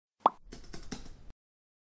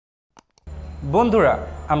বন্ধুরা,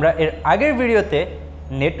 আমরা এর আগের ভিডিওতে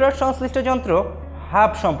নেটওয়ার্ক সংশ্লিষ্ট যন্ত্র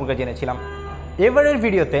হাব সম্পর্কে জেনেছিলাম। এবারের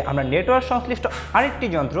ভিডিওতে আমরা নেটওয়ার্ক সংশ্লিষ্ট আরেকটি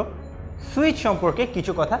যন্ত্র সুইচ সম্পর্কে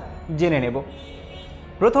কিছু কথা জেনে নেব।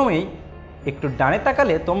 প্রথমেই একটু ডানে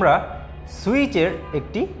তাকালে তোমরা সুইচের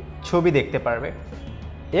একটি ছবি দেখতে পারবে।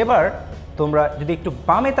 এবার তোমরা যদি একটু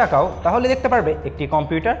বামে তাকাও তাহলে দেখতে পারবে একটি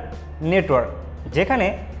কম্পিউটার নেটওয়ার্ক, যেখানে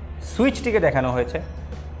সুইচটিকে দেখানো হয়েছে।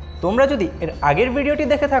 তোমরা যদি এর আগের ভিডিওটি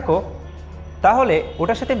দেখে থাকো তাহলে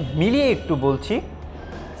ওটার সাথে মিলিয়ে একটু বলছি,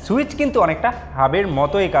 সুইচ কিন্তু অনেকটা হাবের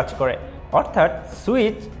মতোই কাজ করে। অর্থাৎ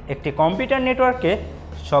সুইচ একটি কম্পিউটার নেটওয়ার্কে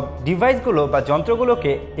সব ডিভাইসগুলো বা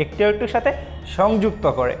যন্ত্রগুলোকে একটু একটুর সাথে সংযুক্ত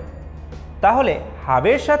করে। তাহলে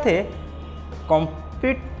হাবের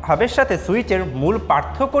সাথে সুইচের মূল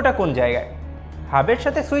পার্থক্যটা কোন জায়গায়? হাবের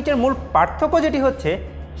সাথে সুইচের মূল পার্থক্য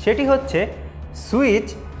সেটি হচ্ছে সুইচ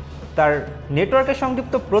তার নেটওয়ার্কে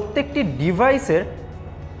সংযুক্ত প্রত্যেকটি ডিভাইসের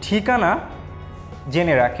ঠিকানা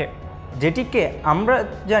জেনে রাখে, যেটিকে আমরা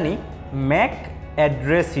জানি ম্যাক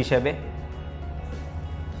অ্যাড্রেস হিসেবে।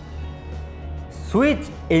 সুইচ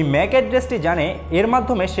এই ম্যাক অ্যাড্রেসটি জানে, এর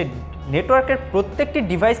মাধ্যমে সে নেটওয়ার্কের প্রত্যেকটি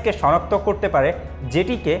ডিভাইসকে শনাক্ত করতে পারে,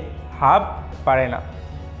 যেটিকে হাব পারে না।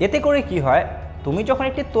 এতে করে কি হয়, তুমি যখন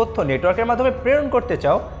একটি তথ্য নেটওয়ার্কের মাধ্যমে প্রেরণ করতে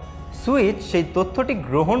চাও, সুইচ সেই তথ্যটি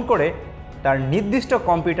গ্রহণ করে তার নির্দিষ্ট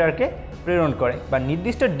কম্পিউটারকে প্রেরণ করে বা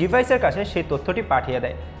নির্দিষ্ট ডিভাইসের কাছে সেই তথ্যটি পাঠিয়ে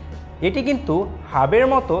দেয়। এটি কিন্তু হাবের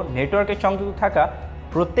মতো নেটওয়ার্কে সংযুক্ত থাকা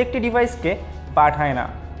প্রত্যেকটি ডিভাইসকে পাঠায় না।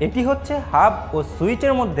 এটি হচ্ছে হাব ও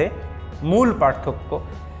সুইচের মধ্যে মূল পার্থক্য।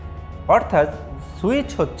 অর্থাৎ সুইচ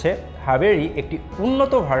হচ্ছে হাবেরই একটি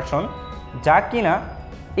উন্নত ভার্সন, যা কিনা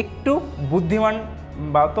একটু বুদ্ধিমান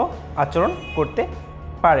মতো আচরণ করতে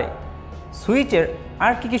পারে। সুইচের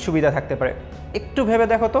আর কি সুবিধা থাকতে পারে একটু ভেবে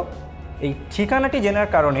দেখো তো। এই ঠিকানাটি জেনার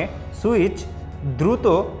কারণে সুইচ দ্রুত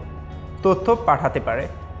তথ্য পাঠাতে পারে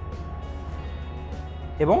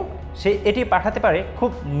এবং এটি পাঠাতে পারে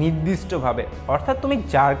খুব নির্দিষ্টভাবে। অর্থাৎ তুমি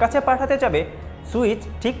যার কাছে পাঠাতে যাবে, সুইচ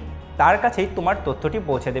ঠিক তার কাছেই তোমার তথ্যটি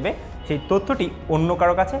পৌঁছে দেবে, সেই তথ্যটি অন্য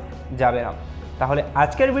কারো কাছে যাবে না। তাহলে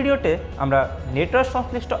আজকের ভিডিওতে আমরা নেটওয়ার্ক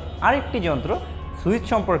সংশ্লিষ্ট আরেকটি যন্ত্র সুইচ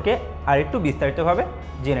সম্পর্কে আরেকটু বিস্তারিতভাবে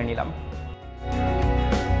জেনে নিলাম।